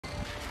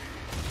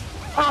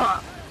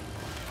Well,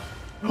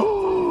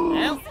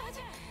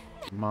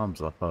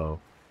 Mom's a hoe.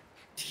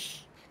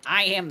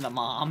 I am the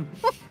mom.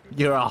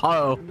 You're a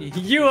hoe.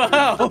 You a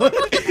hoe.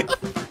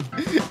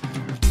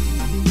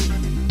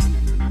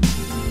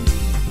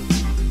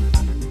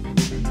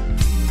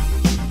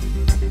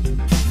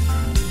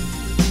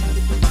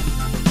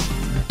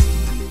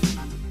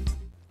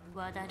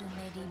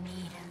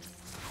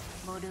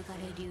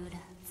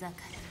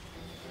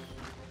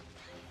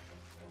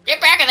 Get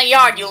back in the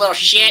yard, you little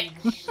shit!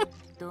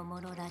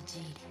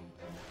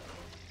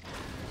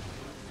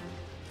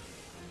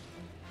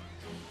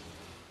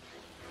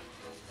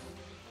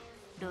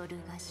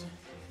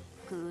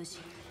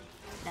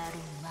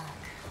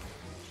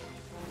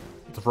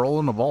 It's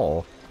rolling the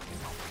ball.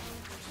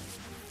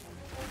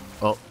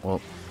 Oh,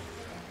 well.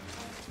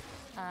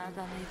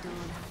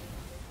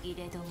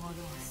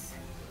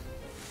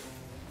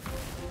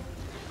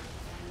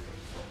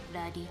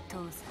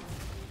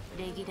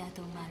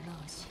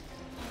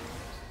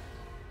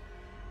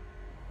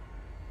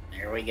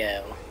 There we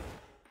go.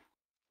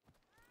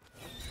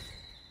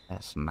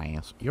 That's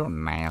nasty. You're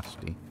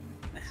nasty.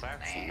 That's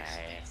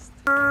nasty.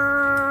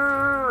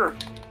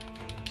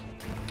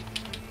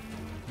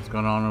 What's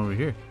going on over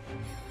here?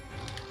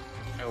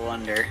 I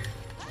wonder.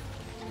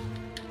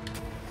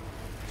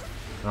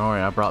 Don't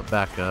worry, I brought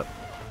backup.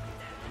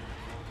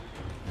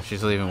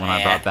 She's leaving when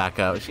I brought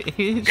backup.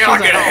 She's God,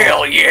 like,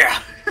 hell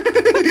yeah!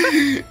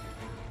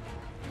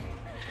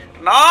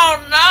 No,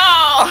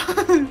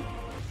 no!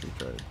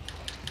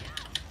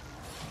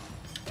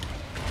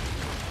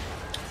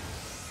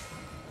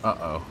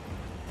 Uh-oh.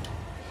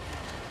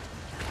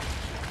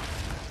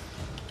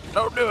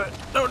 Don't do it!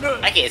 Don't do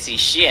it! I can't see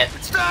shit.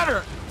 Stun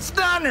her!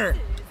 Stun her!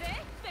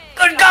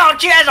 Good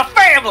God, she has a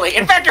family!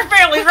 In fact, her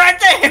family's right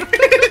there!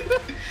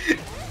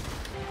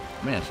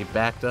 Man, she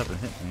backed up and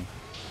hit me.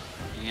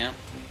 Yep.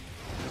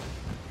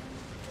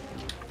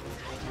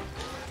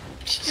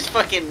 She just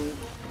fucking...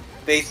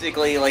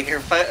 Basically, like,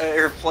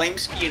 her flame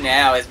spew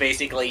now is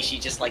basically she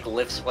just, like,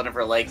 lifts one of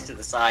her legs to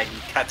the side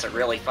and cuts a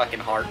really fucking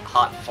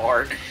hot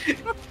fart.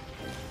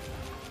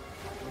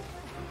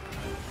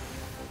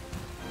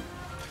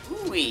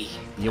 Ooh-wee.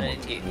 You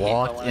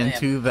walked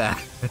into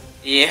that.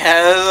 Yeah,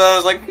 I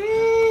was like,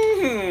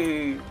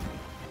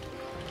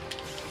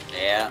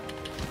 Yeah.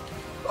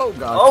 Oh,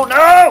 God. Oh,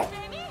 no!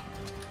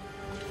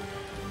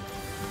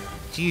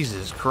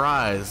 Jesus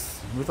Christ.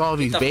 With all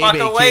these baby kids. Get the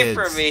fuck away kids.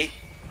 from me.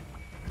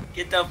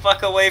 Get the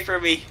fuck away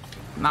from me.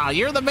 Nah,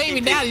 you're the baby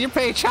daddy. You're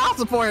paying child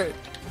support.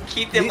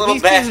 Keep them little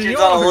bastards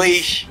on a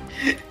leash.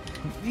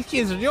 These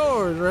kids are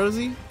yours,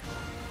 Rosie.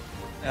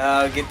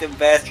 Oh, get them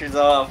bastards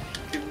off.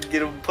 Get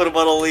them, put them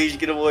on a leash.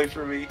 Get them away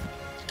from me.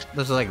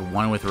 There's like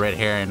one with red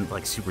hair and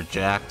like super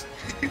jacked.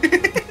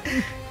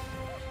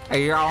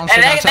 Hey, you're all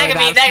that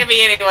could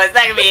be anyone's.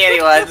 That could be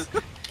anyone's.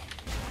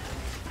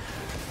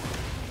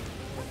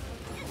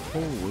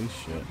 Holy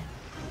shit.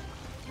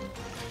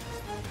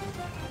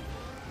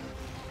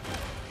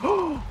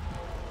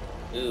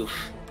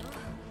 Oof.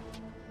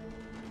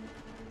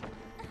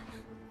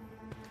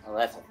 Oh,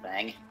 that's a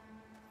thing.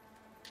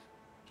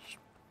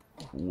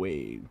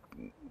 Way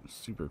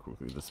super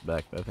quickly this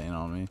back that thing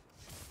on me.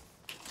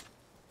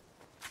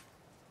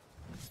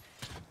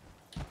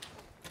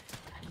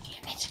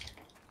 Damn it.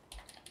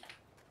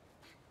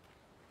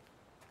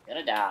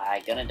 Gonna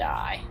die, gonna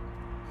die.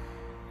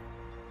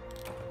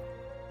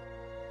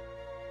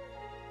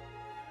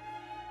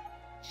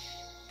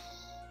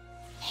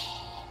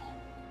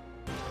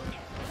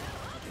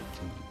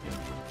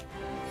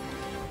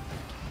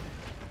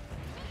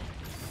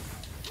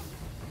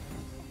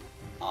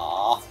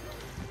 Aww.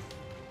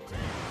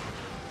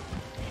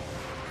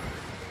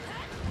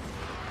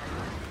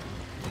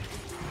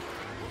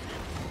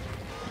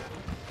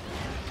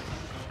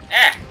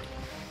 Ah!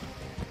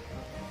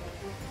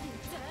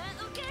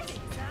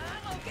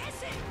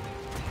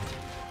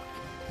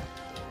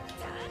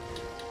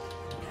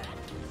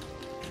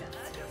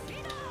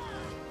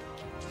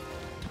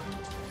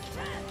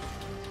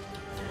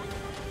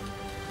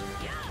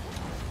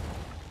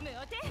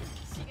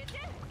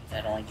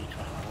 That only do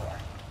 24.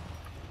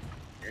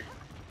 Weird.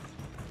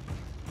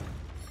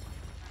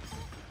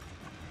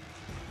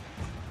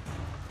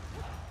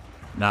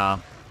 Nah.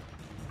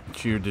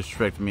 She would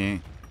disrespect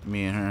me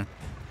and her.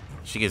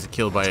 She gets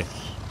killed by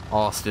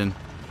Austin.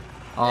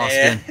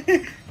 Yeah.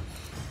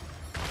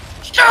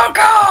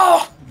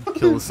 Stoko!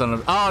 Kill the son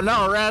of. Oh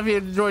no, Rav here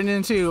to join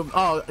in too.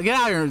 Oh, get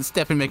out of here,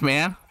 Stephanie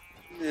McMahon.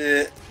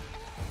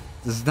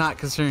 Does not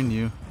concern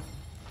you.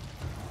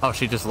 Oh,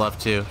 she just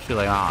left too. She's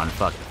like, oh,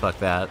 fuck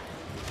that.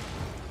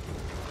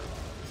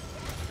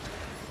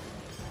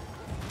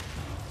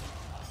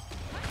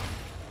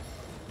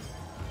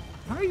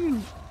 How are you?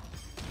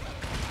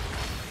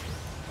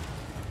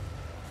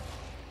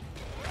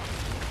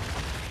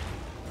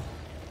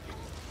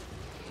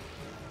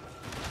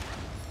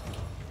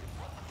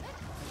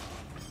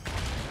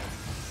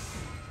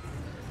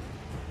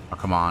 Oh,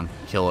 come on.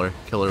 Kill her.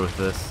 Kill her with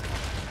this.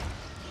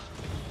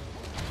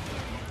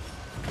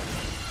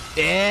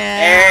 Yeah!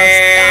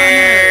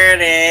 There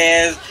it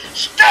is!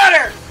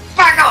 Stunner!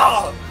 Fuck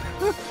off!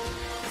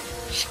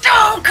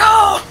 Stone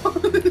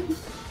Cold!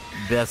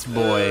 Best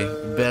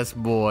boy. Best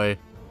boy.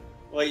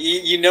 Well,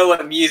 you know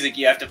what music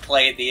you have to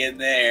play at the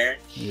end there.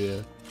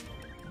 Yeah.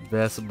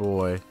 Best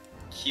boy.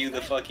 Cue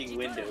the fucking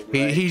window.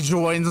 He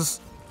joins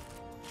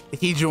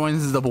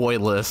the boy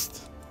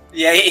list.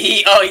 Yeah,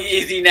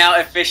 is he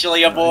now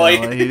officially a boy?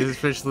 No, he's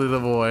officially the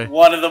boy.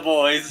 One of the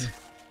boys.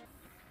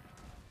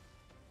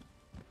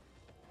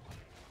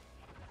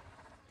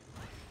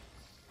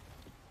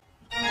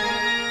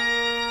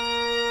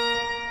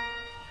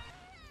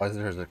 Why is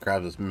there a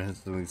crab that's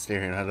mentally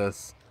staring at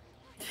us?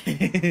 He's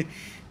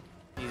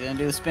gonna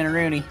do the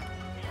spinneroonie.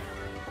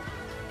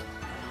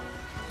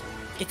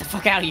 Get the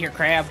fuck out of here,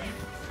 crab.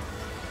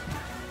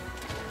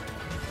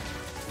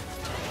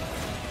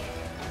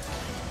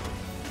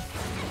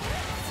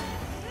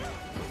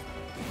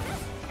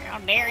 How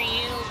dare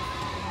you?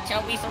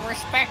 Show me some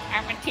respect.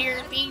 I'm a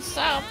tier B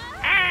sub.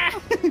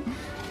 Ah!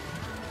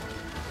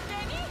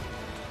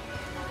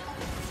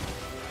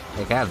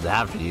 The crab's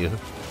after you.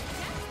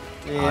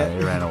 Yeah. Oh,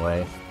 he ran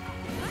away.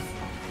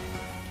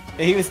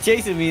 He was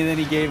chasing me and then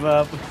he gave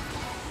up.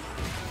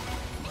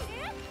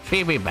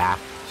 She'll be back.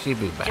 She'll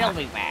be back. She'll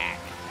be back.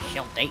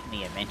 She'll date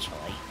me eventually.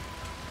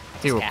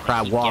 She will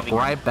crab walk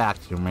right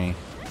back to me.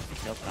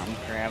 She'll come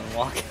crab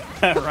walk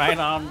right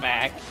on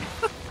back.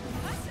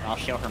 I'll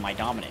show her my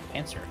dominant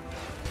pincer.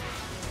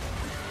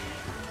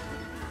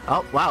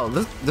 Oh wow,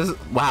 this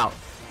wow.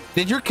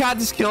 Did your cat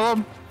just kill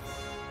him?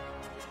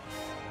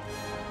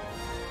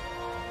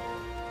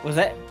 Was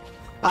that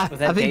I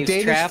think Dave's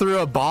Dave trap? just threw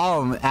a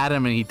bomb at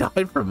him and he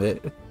died from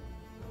it.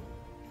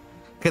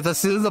 Because as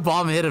soon as the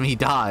bomb hit him, he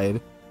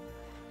died.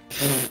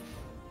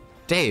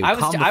 Dave,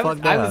 calm the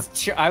fuck down.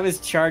 I was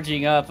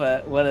charging up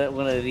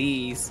one of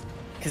these.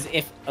 Because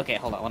okay,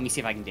 hold on. Let me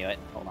see if I can do it.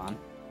 Hold on.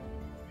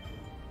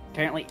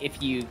 Apparently,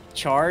 if you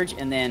charge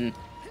and then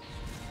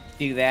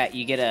do that,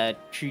 you get a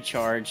true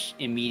charge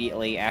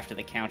immediately after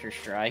the counter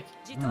strike.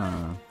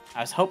 Hmm. I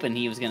was hoping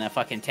he was gonna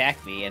fucking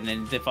attack me, and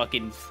then the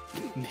fucking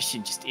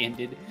mission just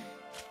ended.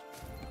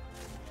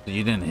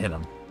 You didn't hit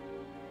him.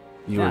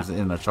 You No. was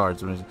in a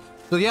charge mission.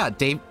 So yeah,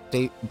 Dave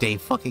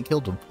fucking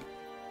killed him.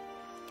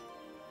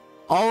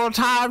 All the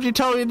times you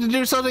told me to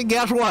do something,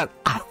 guess what?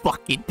 I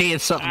fucking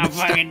did something. I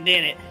fucking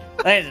did it.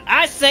 Listen,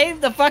 I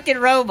saved the fucking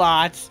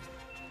robots,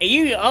 and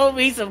you owe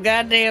me some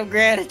goddamn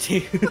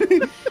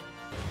gratitude.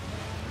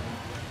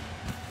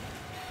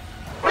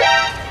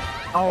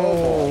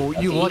 Oh,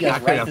 you Okay, look! he I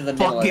goes right could through the have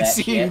middle of fucking that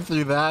seen you shit.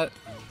 through that.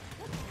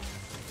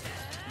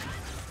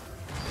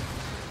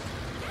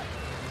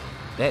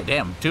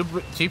 Damn, two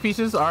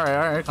pieces. All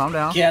right, calm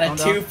down. Get a calm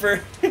down.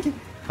 twofer.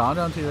 Calm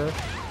down, Tito.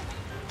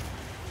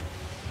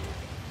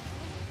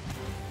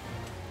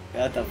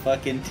 Got the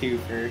fucking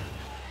twofer.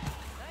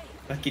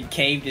 Fucking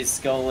caved his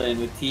skull in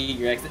with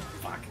T-Rex.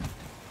 Fuck.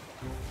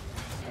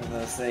 As I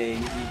was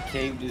saying, he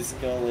caved his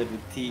skull in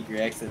with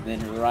T-Rex, and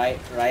then right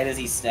as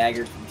he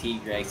staggered from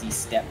T-Rex, he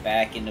stepped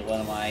back into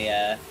one of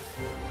my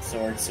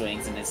sword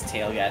swings, and his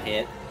tail got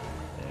hit.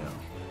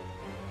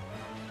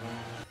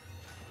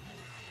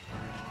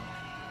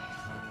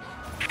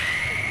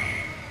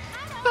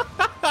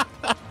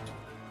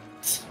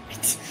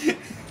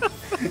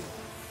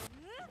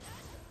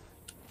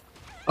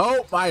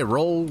 Oh, I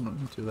rolled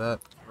into that.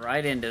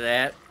 Right into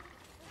that.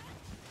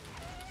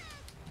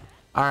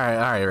 All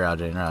right,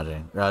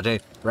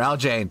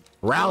 Raljane.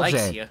 He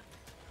likes you.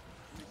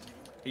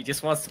 He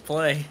just wants to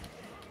play.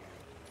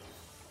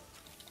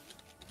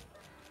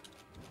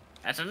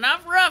 That's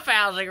enough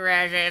roughhousing,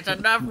 Raja. It's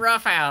enough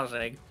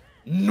roughhousing.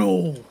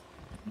 No,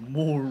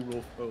 more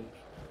roughhousing.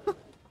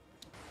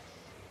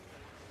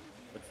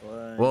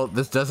 Well,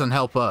 this doesn't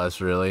help us,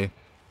 really.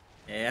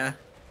 Yeah.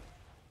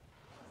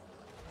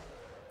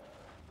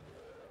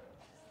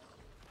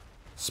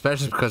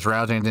 Especially because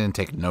Raljane didn't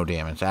take no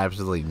damage.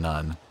 Absolutely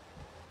none.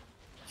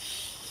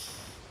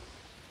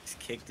 Just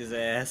kicked his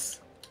ass.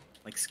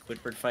 Like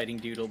Squidward fighting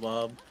Doodle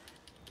Bob.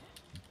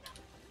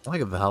 I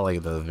like how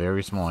like the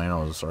very small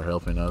animals are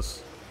helping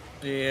us.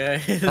 Yeah.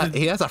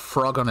 He has a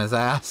frog on his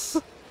ass.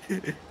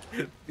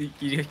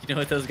 you know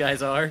what those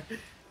guys are?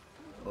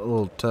 A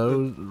little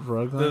toad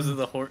frog. Those are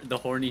the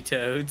horny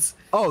toads.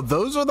 Oh,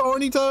 those are the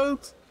horny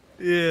toads?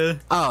 Yeah.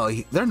 Oh,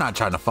 they're not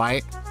trying to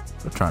fight.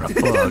 They're trying to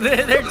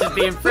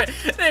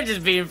fuck. they're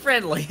just being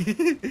friendly.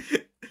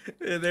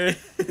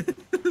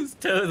 Those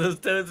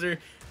toads are,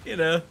 you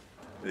know,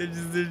 they're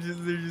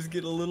just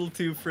getting a little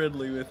too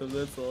friendly with them.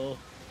 That's all.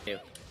 Ew.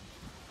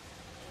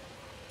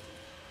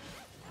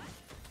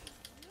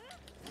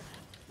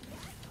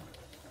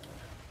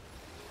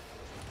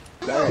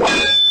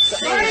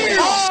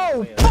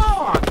 Oh,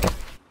 fuck!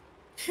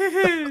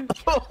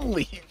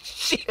 Holy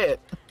shit!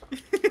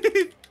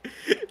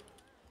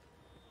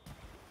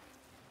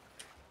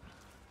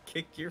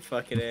 Kicked your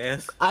fucking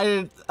ass.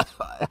 I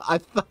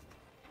thought...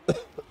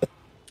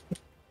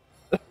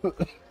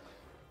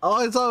 Oh,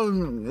 I saw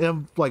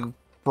him like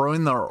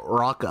throwing the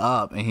rock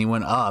up, and he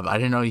went up. I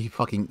didn't know he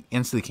fucking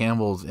instantly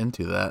cannibals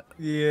into that.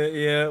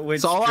 Yeah.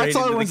 Went So all I straight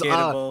saw into was the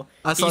cannibal.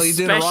 I saw he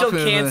did a rock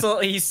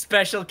movement. He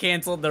special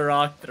canceled the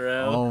rock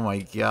throw. Oh my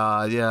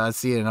god, yeah, I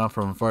see it now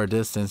from a far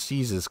distance.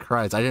 Jesus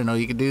Christ, I didn't know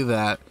you could do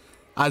that.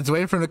 I was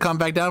waiting for him to come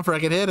back down before I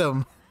could hit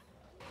him.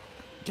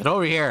 Get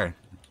over here.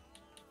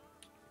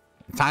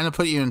 Time to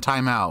put you in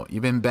timeout.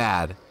 You've been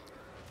bad.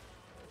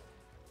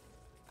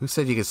 Who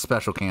said you could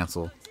special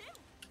cancel?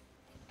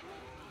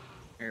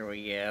 Here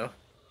we go.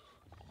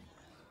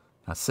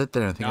 Now sit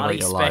there and think Naughty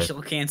about your life.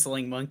 special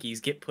canceling monkeys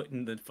get put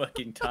in the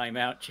fucking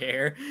timeout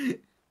chair.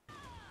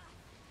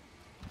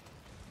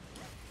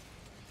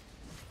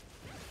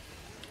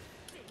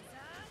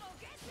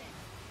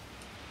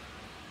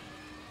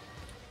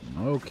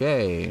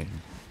 Okay.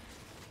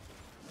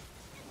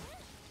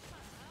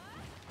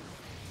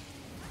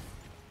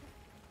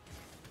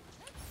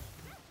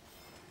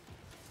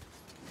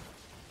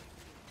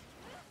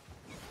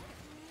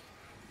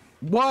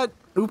 What?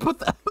 Who put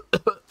that?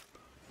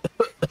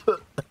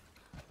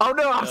 Oh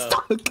no, I'm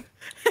stuck. He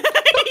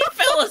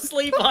fell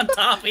asleep on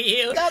top of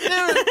you. God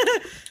damn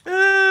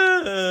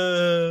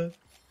it.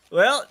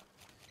 Well,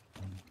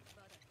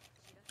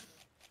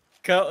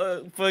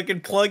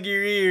 fucking plug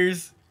your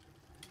ears.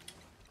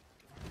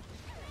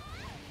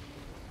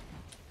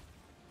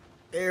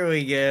 There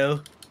we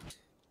go.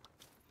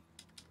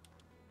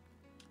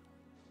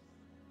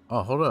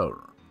 Oh, hold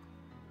up.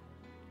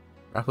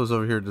 Raffles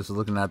over here just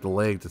looking at the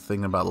leg, just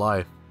thinking about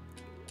life.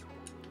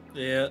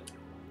 Yeah.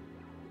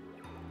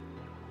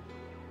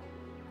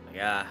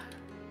 Yeah,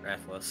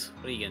 Breathless.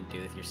 What are you gonna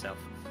do with yourself?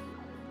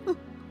 Don't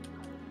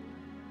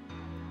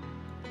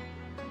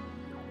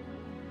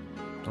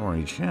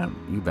worry, champ.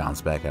 You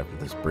bounce back after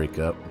this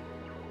breakup.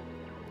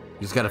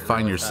 You just gotta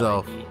find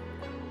yourself.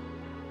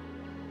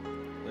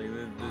 Like,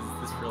 this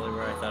is really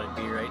where I thought I'd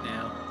be right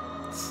now.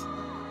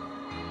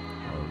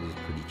 Oh, this is a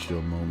pretty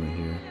chill moment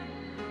here.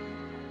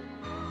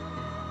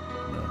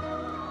 No.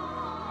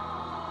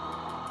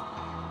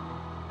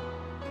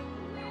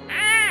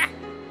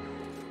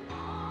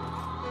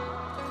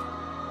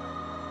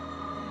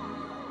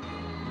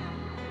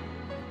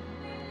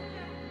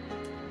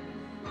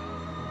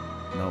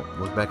 No,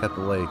 look back at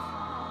the lake.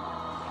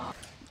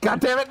 God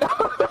damn it! No!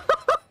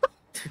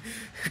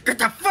 Get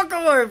the fuck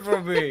away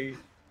from me!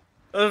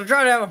 I was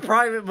trying to have a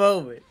private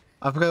moment.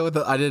 I forgot what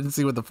I didn't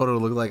see what the photo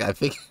looked like. I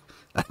think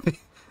I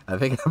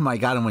might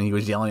got him when he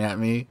was yelling at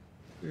me.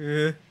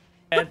 Yeah.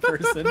 Bad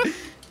person.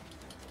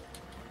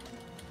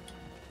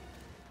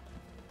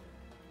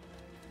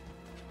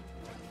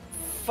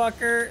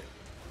 Fucker.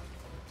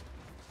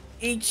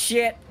 Eat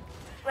shit.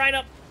 Right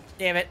up.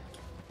 Damn it.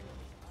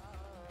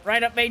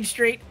 Right up Main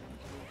Street.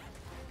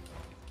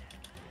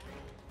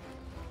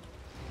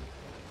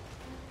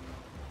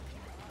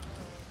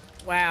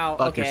 Wow.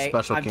 Fuck Okay. your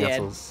special I'm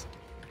cancels.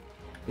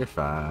 You're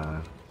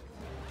fine.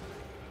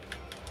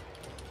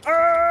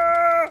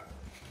 Dead.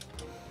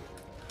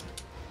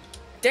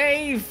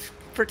 Dave,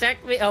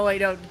 protect me. Oh,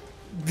 wait, no.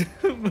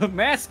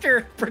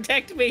 Master,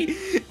 protect me.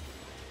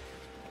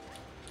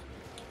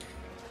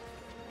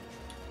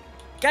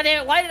 God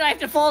damn it, why did I have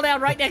to fall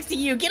down right next to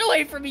you? Get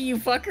away from me, you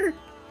fucker.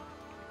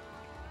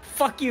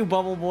 Fuck you,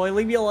 Bubble Boy.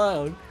 Leave me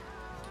alone.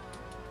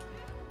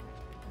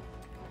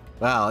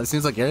 Wow, it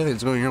seems like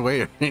everything's going your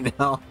way right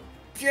now.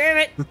 Damn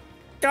it.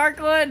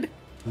 Darkwood,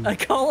 I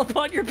call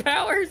upon your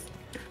powers.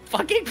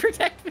 Fucking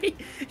protect me,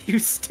 you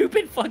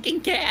stupid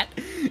fucking cat.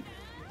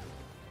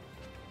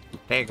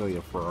 Technically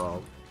a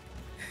frog.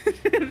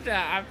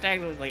 I'm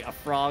technically a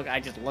frog. I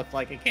just look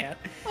like a cat.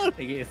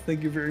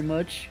 Thank you very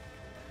much.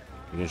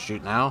 You gonna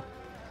shoot now?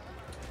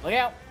 Look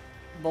out.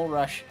 Bull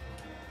rush.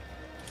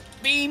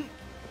 Beam.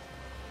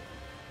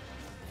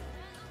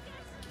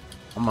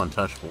 I'm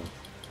untouchable.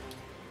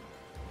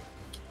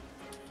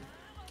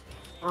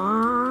 Where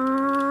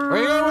are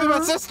you going with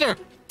my sister?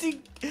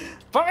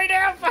 Put me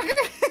down, fucker!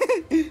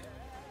 The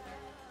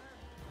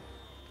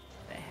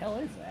hell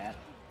is that?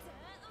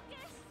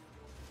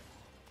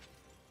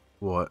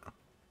 What?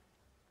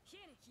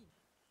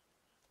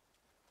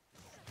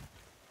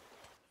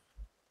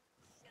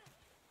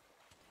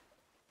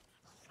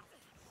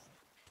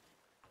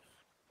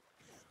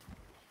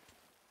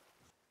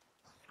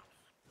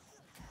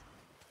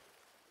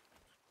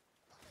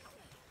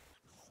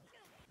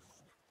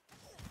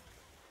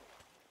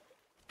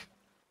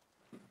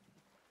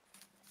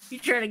 You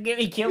trying to get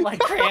me killed like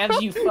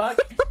crabs, you fuck?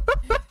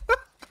 I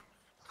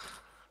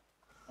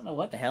don't know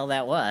what the hell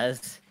that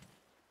was.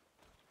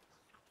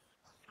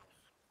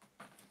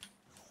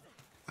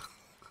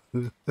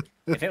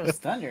 If it was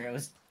thunder, it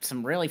was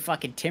some really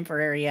fucking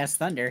temporary ass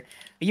thunder.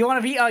 You want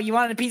to be? Oh, you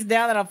wanted a piece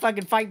down that I'll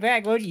fucking fight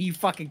back, won't you? You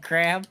fucking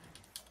crab.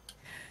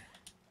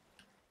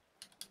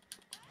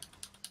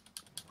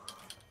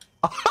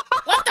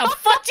 What the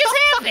fuck just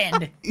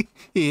happened?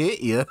 He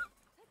hit you.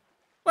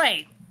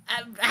 Wait,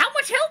 how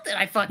much health did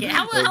I fucking?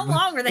 How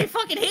long are they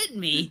fucking hitting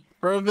me?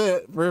 For a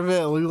bit.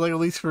 Like at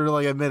least for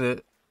like a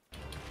minute.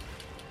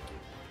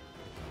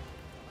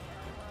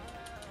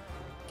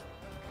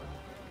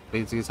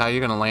 Basically, how you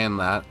gonna land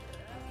that?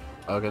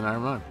 Okay, never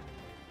mind.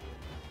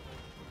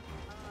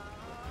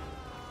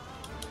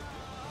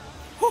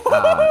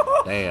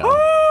 Damn.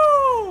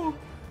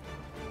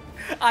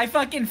 I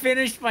fucking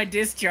finished my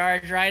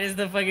discharge right as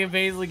the fucking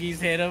Basil Geese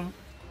hit him.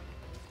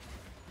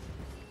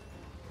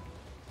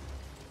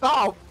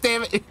 Oh,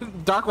 damn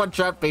it. Dark One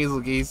trap Basil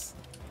Geese.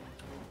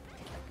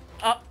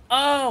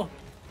 Oh,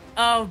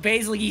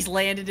 Basil Geese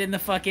landed in the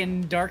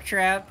fucking dark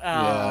trap. Oh.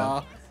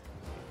 Yeah.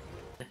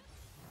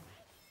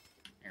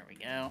 There we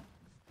go.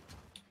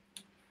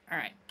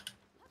 Alright.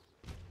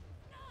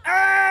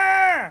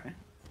 Ah!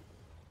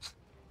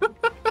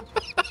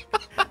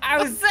 I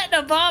was setting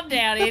a bomb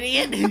down,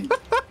 idiot.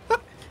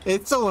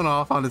 It still went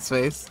off on his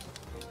face.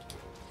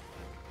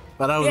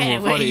 But that was Yeah,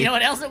 more funny. you know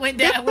what else it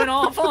went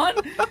off on?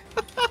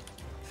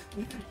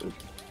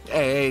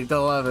 Hey,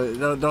 don't laugh at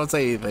it. Don't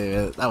say anything,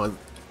 man. That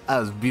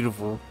was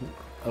beautiful.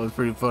 That was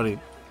pretty funny.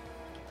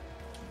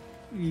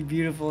 You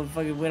beautiful, it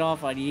fucking went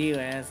off on you,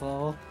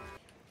 asshole.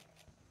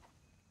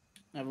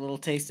 Have a little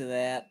taste of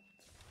that.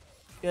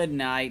 Good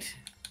night.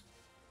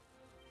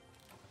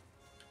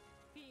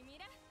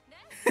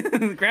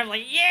 Crab's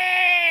like,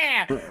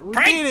 yeah! We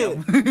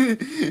Prank did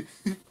him!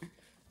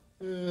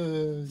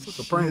 It's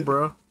a prank,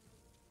 bro.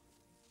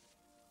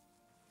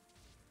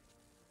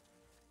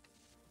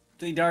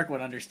 The Dark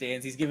One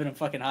understands. He's giving him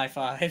fucking high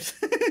fives.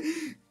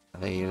 I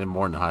think he did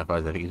more than high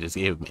fives. I think he just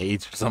gave him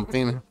AIDS or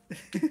something.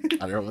 I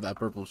don't know what that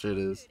purple shit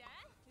is.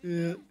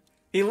 Yeah.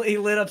 He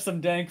lit up some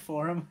dank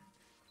for him.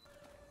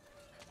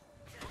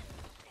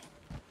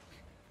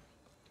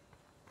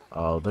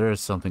 Oh, there is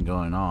something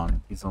going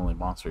on. He's the only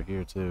monster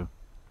here, too.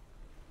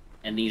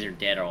 And these are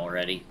dead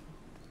already.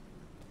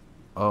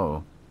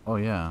 Oh. Oh,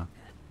 yeah.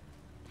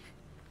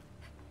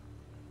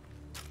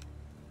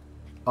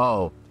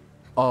 Oh.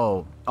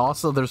 Oh.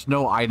 Also, there's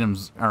no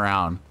items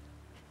around.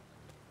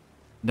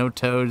 No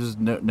toads,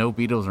 no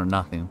beetles, or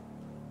nothing.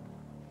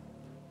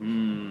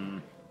 Hmm.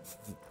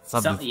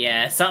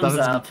 Something's Something's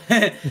up.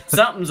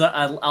 Something's up.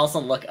 I'll also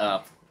look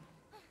up.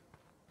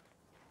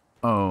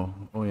 Oh.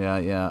 Oh, yeah,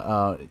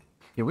 yeah.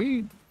 Can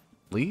we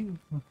leave?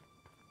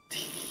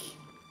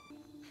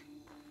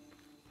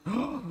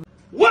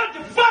 What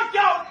the fuck,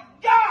 y'all?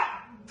 God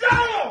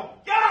damn!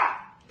 God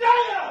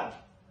damn!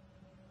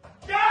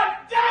 God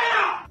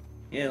damn!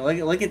 Yeah,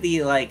 look at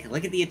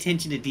the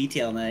attention to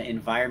detail in the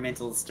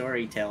environmental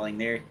storytelling.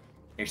 They're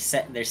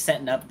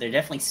setting up. They're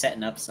definitely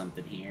setting up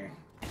something here.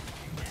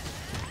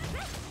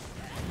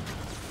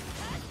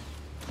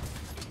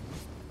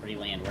 Where'd he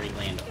land? Where'd he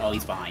land? Oh,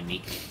 he's behind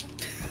me.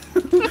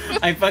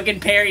 I fucking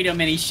parried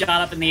him and he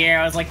shot up in the air.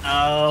 I was like,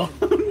 oh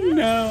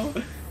no.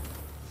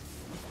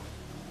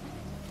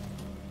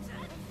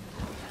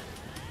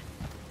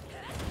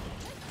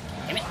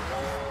 Damn it.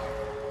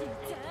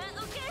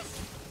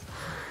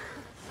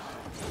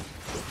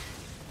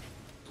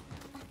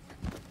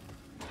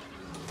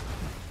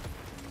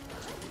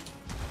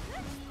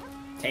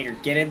 Tater,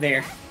 get in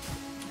there.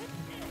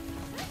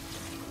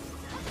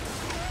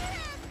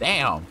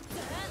 Damn.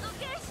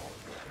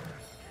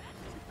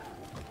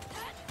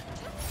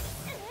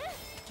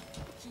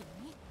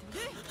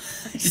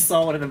 I just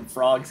saw one of them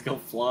frogs go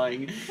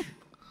flying.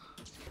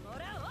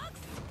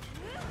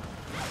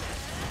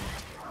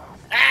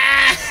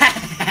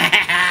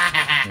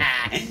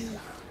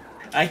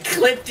 I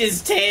clipped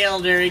his tail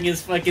during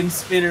his fucking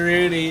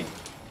spinneroonie.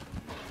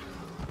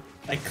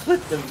 I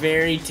clipped the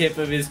very tip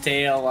of his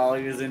tail while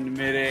he was in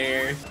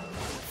midair.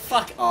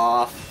 Fuck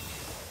off.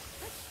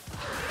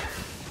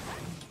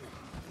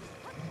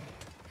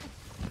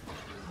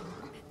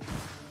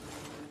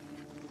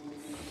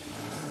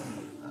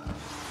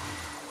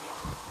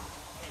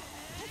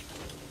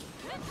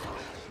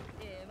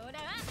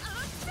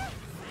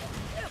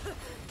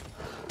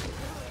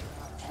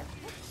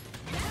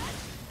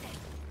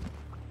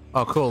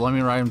 Oh, cool. Let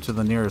me ride him to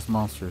the nearest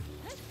monster.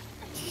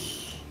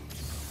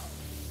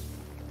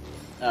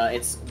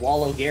 It's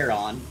Wallow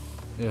Garon.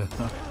 Yeah.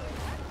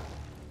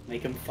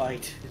 Make him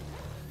fight.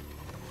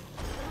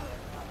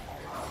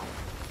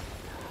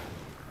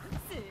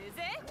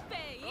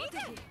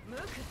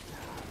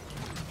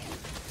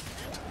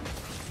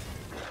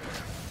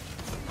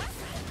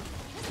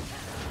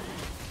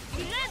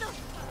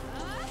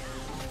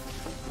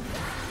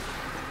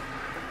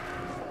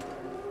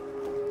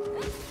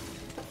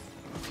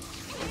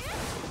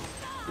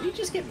 Did he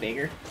just get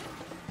bigger?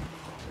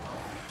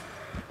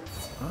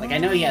 Like, I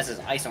know he has his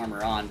ice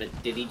armor on,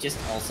 but did he just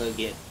also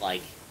get,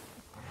 like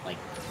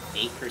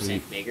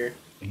 8% bigger?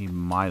 He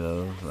might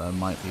have. That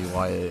might be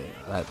why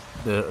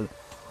the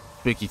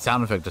Vicky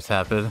sound effect just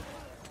happened.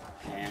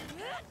 Yeah.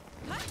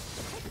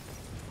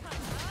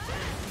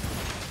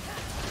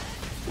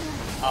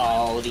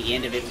 Oh, the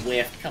end of it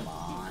whiffed. Come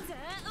on.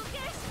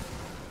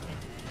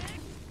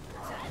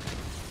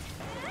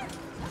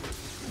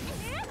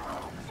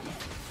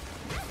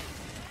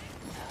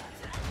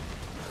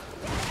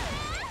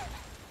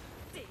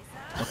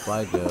 If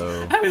I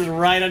go. I was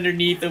right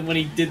underneath him when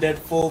he did that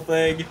full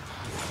thing.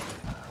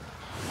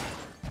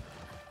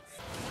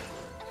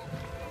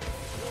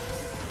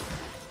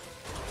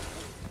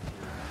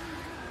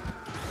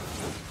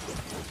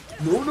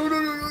 No, no, no, no,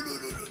 no, no,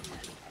 no.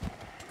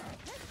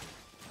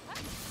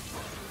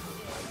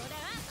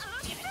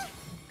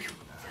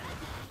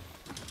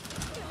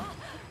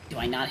 Do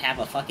I not have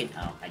a fucking...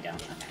 Oh, I don't.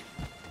 Okay.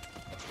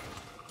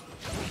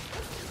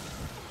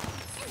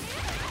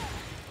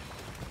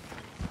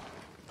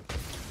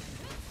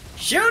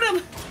 Shoot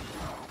him!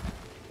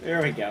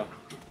 There we go.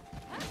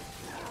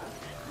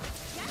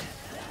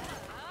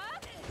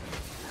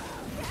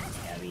 He's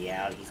gotta be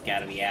out. He's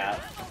gotta be out.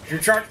 Your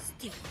charge!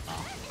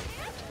 Oh.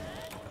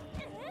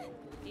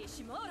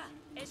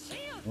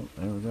 Oh,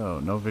 there we go.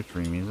 No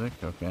victory music.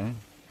 Okay.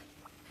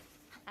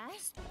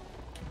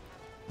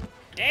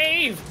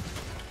 Dave!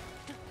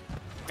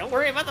 Don't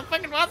worry about the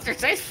fucking monster,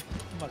 safe!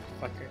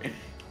 Motherfucker.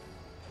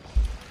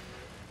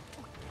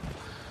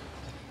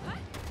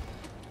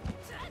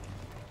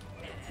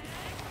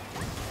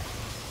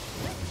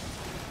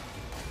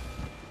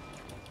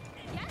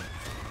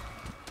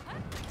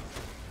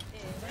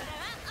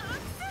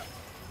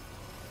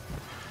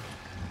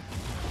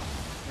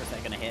 Where's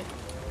that gonna hit?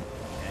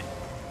 Okay.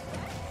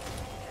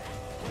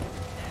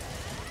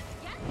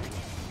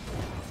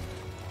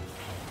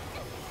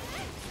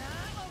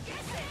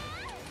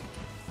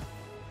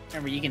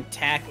 Remember, you can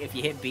if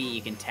you hit B,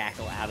 you can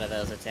tackle out of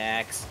those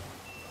attacks.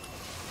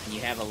 And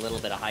you have a little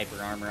bit of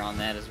hyper armor on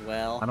that as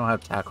well. I don't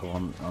have tackle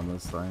on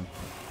this thing.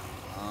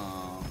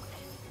 Oh.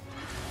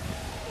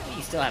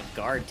 You still have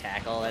guard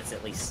tackle, that's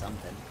at least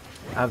something.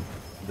 I have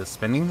the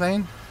spinning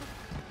thing?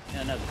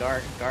 No,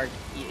 guard,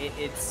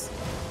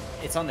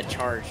 it's on the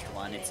charged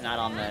one, it's not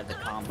on the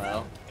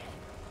combo.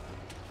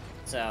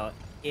 So,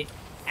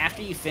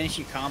 after you finish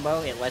your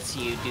combo, it lets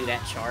you do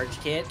that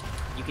charged hit.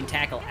 You can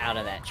tackle out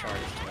of that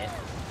charged hit.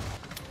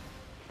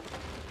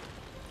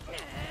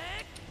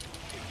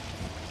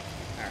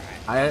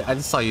 I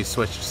just saw you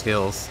switch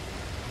skills.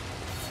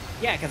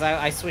 Yeah, because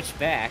I switched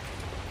back.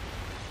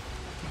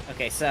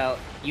 Okay, so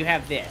you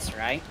have this,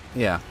 right?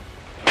 Yeah.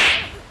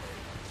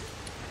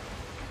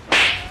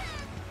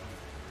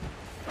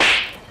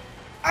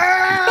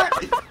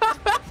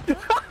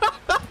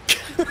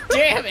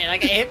 Damn it, I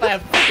got hit by a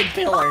fucking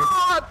pillar.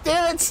 Oh,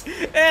 damn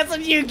it! That's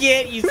what you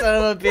get, you son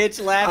of a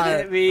bitch, laughing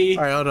at me.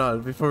 Alright, hold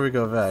on, before we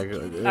go back.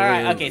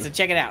 Alright, okay, so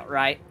check it out,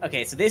 right?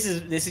 Okay, so this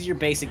is your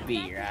basic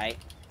B, right?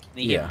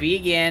 Then you hit B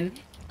again,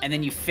 and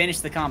then you finish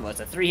the combo. It's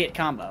a 3-hit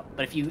combo.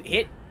 But if you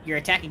hit your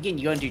attack again,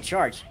 you go and do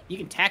charge. You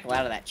can tackle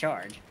out of that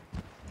charge.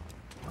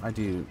 I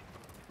do.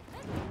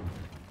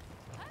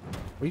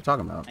 What are you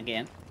talking about?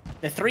 Again.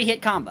 The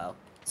 3-hit combo.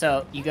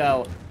 So you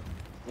go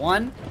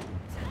 1,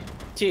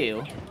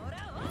 2,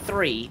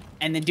 3,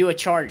 and then do a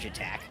charge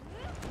attack.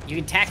 You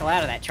can tackle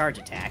out of that charge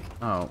attack.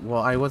 Oh,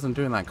 well, I wasn't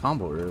doing that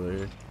combo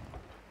earlier.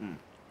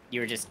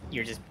 You're just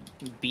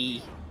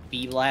B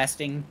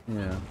blasting.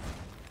 Yeah.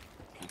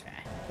 Okay.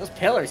 Those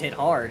pillars hit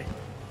hard.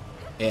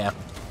 Yeah.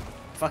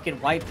 Fucking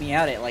wiped me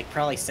out at like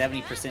probably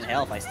 70%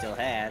 health I still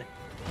had.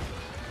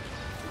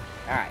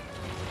 Alright.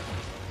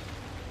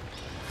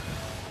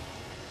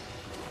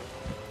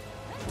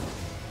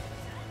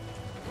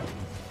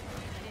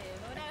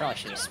 Probably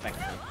should expect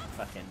the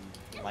fucking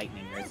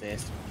lightning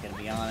resist, I'm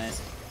gonna be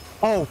honest.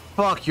 Oh,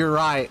 fuck, you're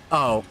right.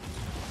 Oh.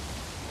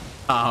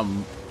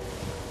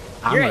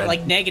 You're at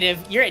like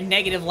negative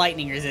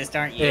lightning resist,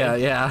 aren't you? Yeah,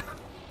 yeah.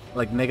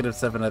 Like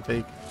 -7, I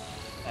think.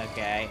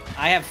 Okay.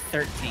 I have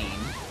 13.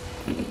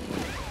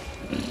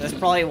 That's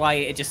probably why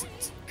it just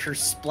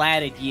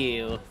splatted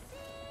you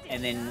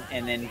and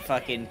then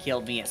fucking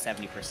killed me at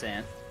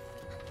 70%.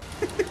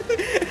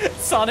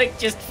 Sonic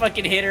just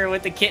fucking hit her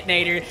with the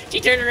Kitnator.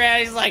 She turned around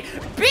and he's like,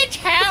 "Bitch,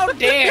 how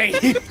dare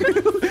you!"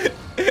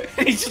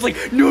 And he's just like,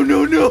 "No,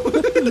 no, no."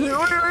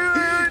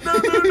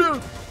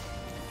 No.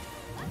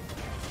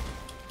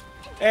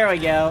 There we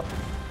go.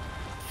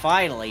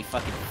 Finally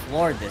fucking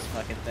floored this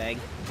fucking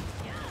thing.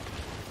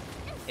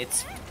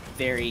 It's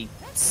very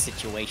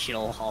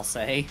situational, I'll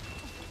say.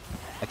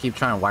 I keep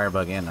trying to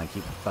wirebug in. I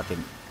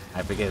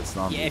forget it's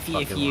not. Yeah, if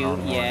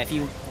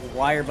you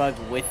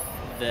wirebug with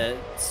the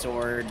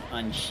sword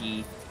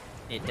unsheathed,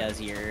 it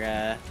does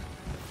your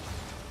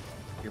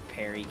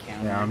parry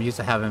counter. Yeah, I'm used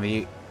to having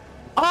the.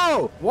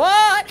 Oh!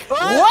 What?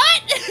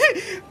 What?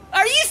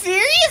 Are you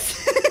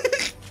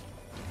serious?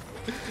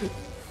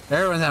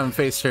 Everyone's having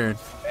face turn.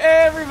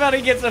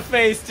 Everybody gets a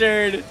face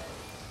turn.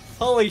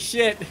 Holy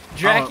shit!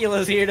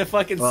 Dracula's here to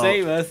fucking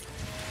save us.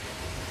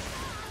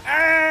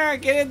 Ah!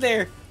 Get in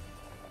there.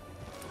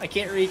 I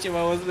can't reach him.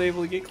 I wasn't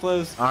able to get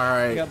close. All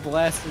right. I got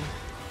blasted.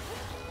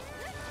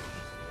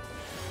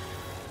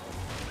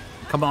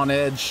 Come on,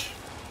 Edge.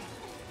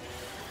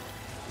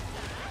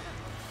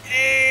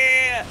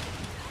 Yeah.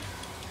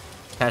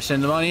 Cash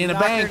in the money in the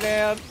Knock her bank.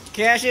 down.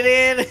 Cash it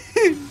in.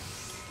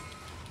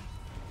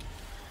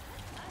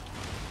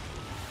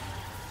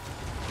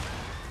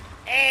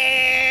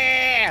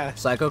 Yeah.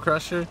 Psycho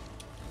Crusher.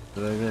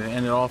 Did I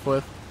end it off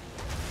with?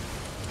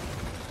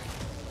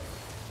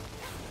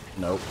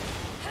 Nope.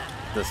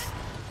 Just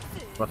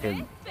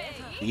fucking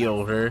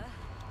heal her.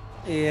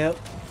 Yep.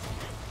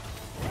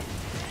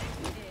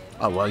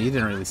 Oh well, you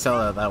didn't really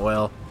sell that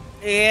well.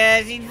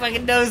 Yeah, she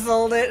fucking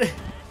no-sold it.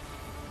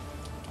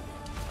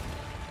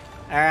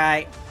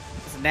 Alright.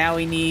 So now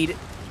we need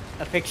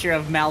a picture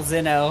of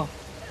Malzeno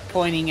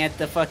pointing at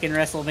the fucking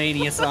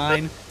WrestleMania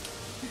sign.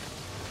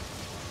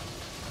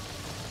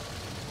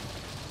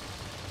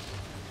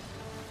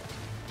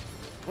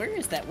 Where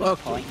is that whip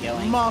point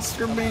going?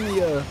 Monster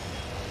Mania.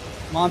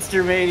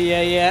 Monster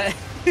Mania, yeah.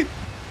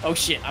 Oh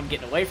shit, I'm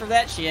getting away from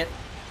that shit.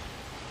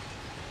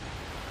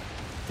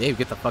 Dave,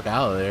 get the fuck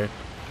out of there.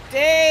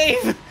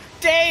 Dave!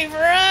 Dave,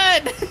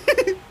 run!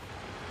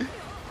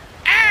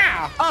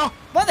 Ow! Oh!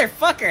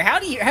 Motherfucker, how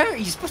are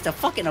you supposed to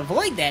fucking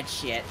avoid that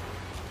shit?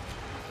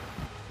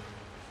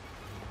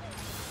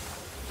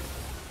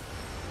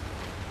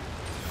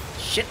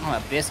 Shit on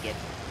a biscuit.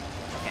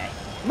 Okay.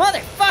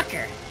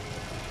 Motherfucker!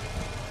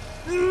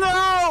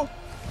 No!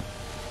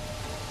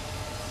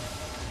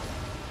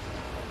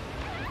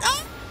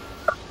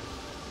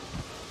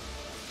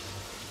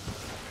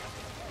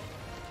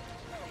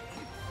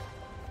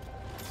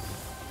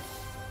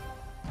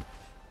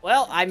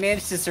 Well, I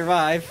managed to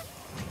survive.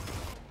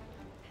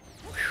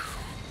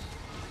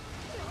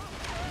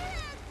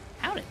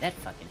 How did that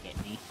fucking hit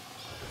me?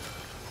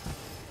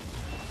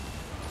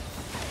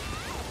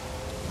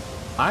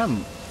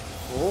 I'm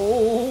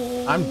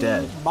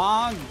dead.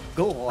 My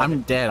God.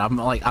 I'm dead.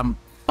 I'm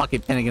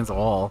fucking pinned against the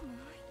wall.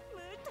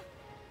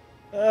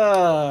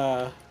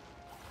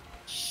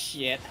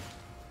 Shit.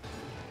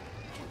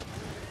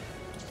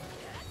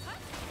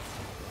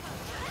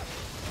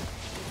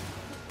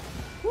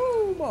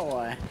 Woo,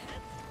 boy.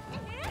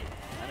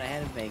 Thought I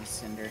had a big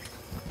cinder.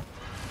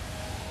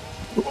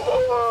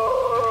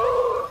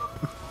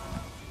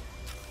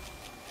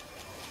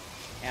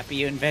 Happy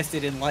you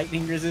invested in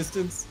lightning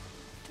resistance?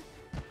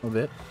 A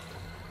little bit.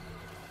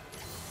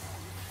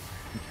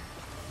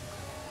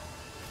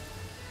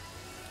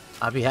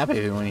 I'd be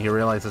happy when he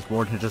realizes it's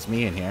more than just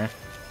me in here.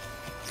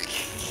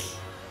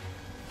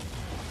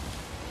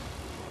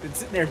 Been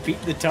sitting there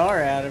beating the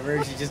tar out of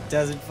her, she just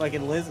doesn't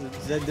fucking listen.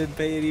 She doesn't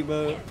pay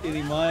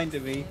any mind to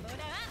me.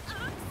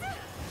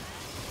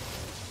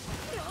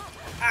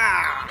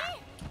 Ah!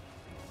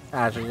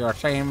 As you're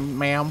saying,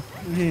 ma'am,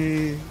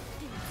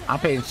 I'm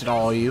paying attention to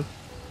all of you.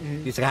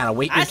 You just gotta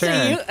wait your turn.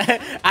 I see you.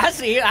 I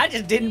see you. I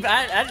just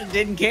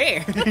didn't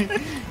care.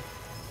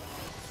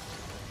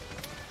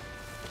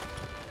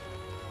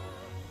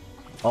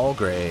 All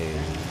great.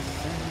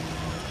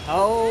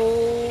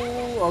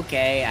 Oh,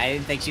 okay. I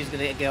didn't think she was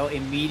gonna go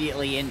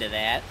immediately into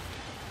that.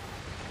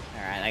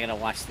 Alright, I gotta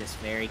watch this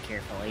very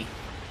carefully.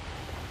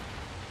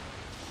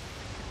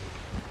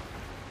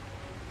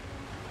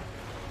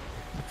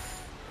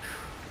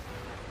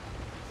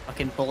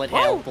 Fucking bullet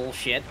hell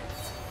bullshit.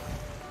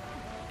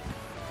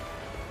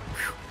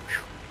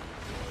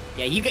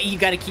 Yeah, you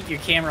gotta keep your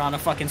camera on a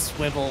fucking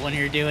swivel when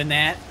you're doing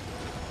that.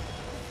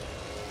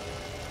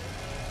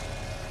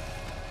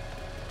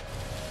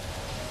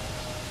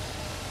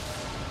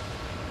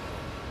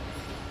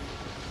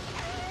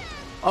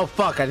 Oh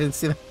fuck, I didn't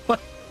see that. What?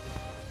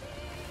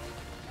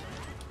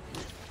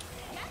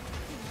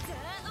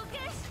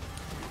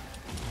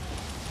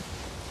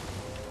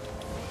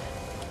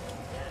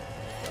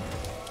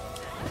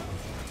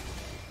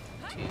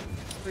 Two,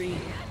 three,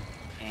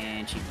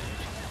 and she moved.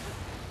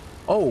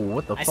 Oh,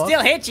 what the fuck? I still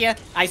hit you!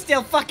 I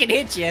still fucking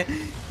hit you!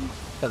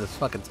 Got his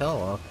fucking tail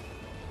off.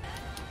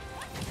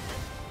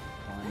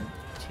 1,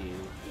 2,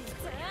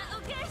 3.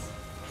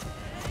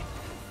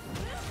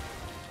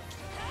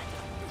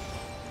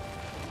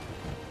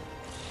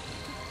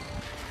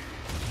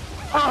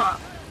 Ah!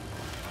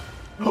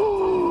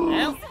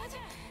 Well,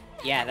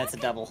 yeah, that's a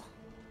double.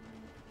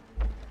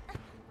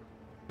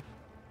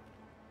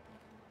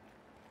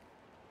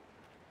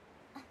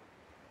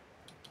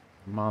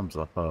 Mom's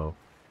a hoe.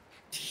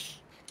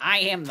 I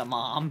am the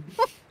mom.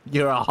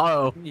 You're a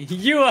hoe.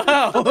 You a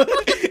hoe!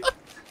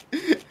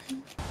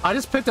 I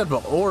just picked up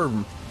an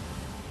orb.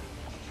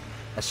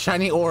 A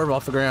shiny orb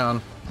off the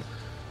ground.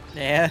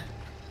 Yeah.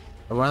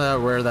 I wonder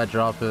where that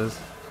drop is.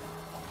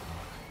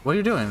 What are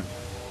you doing?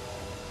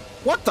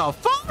 What the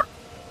fuck?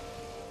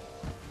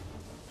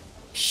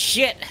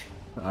 Shit!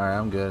 Alright,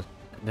 I'm good.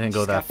 Didn't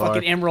go She's that got far.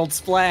 fucking emerald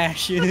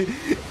splash. I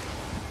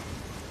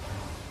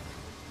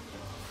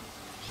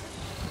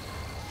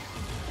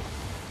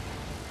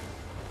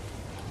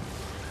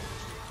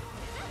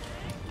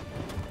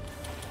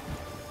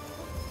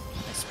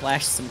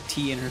splashed some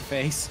tea in her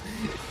face.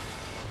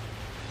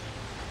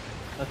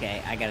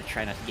 Okay, I gotta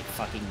try not to get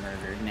fucking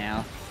murdered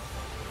now.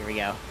 Here we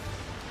go.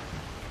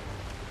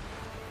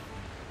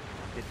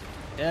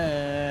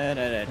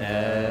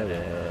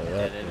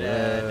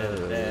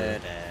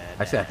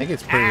 Actually, I think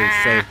it's pretty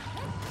safe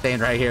staying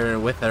right here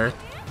with her.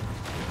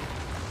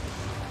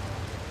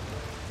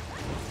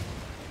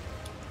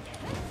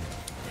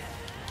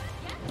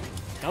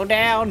 Go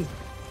down!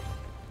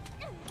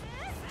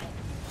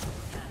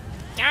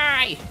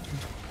 Die!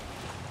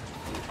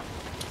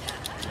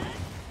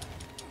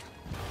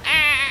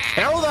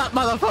 Kill that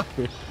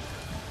motherfucker!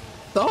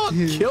 Don't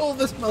kill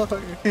this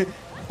motherfucker!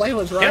 Claim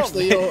what's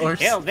rightfully yours.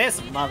 Kill this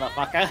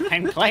motherfucker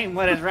and claim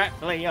what is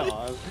rightfully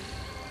yours.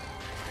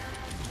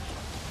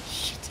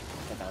 Shit, I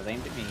thought that was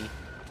aimed at me.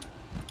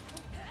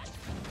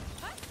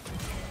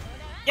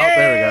 Oh,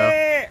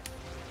 there we go.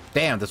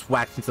 Damn, just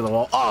whacked into the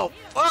wall. Oh,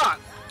 fuck!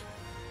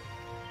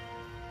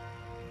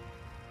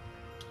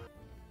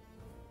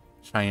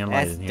 Shining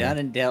light That's in here. done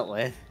and dealt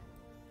with.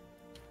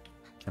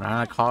 Can I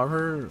not carve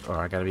her? Or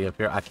I gotta be up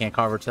here? I can't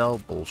carve her tail?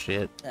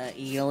 Bullshit.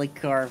 You only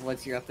carve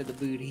once you're up in the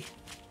booty.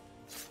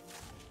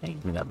 Hey,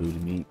 give me that booty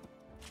meat.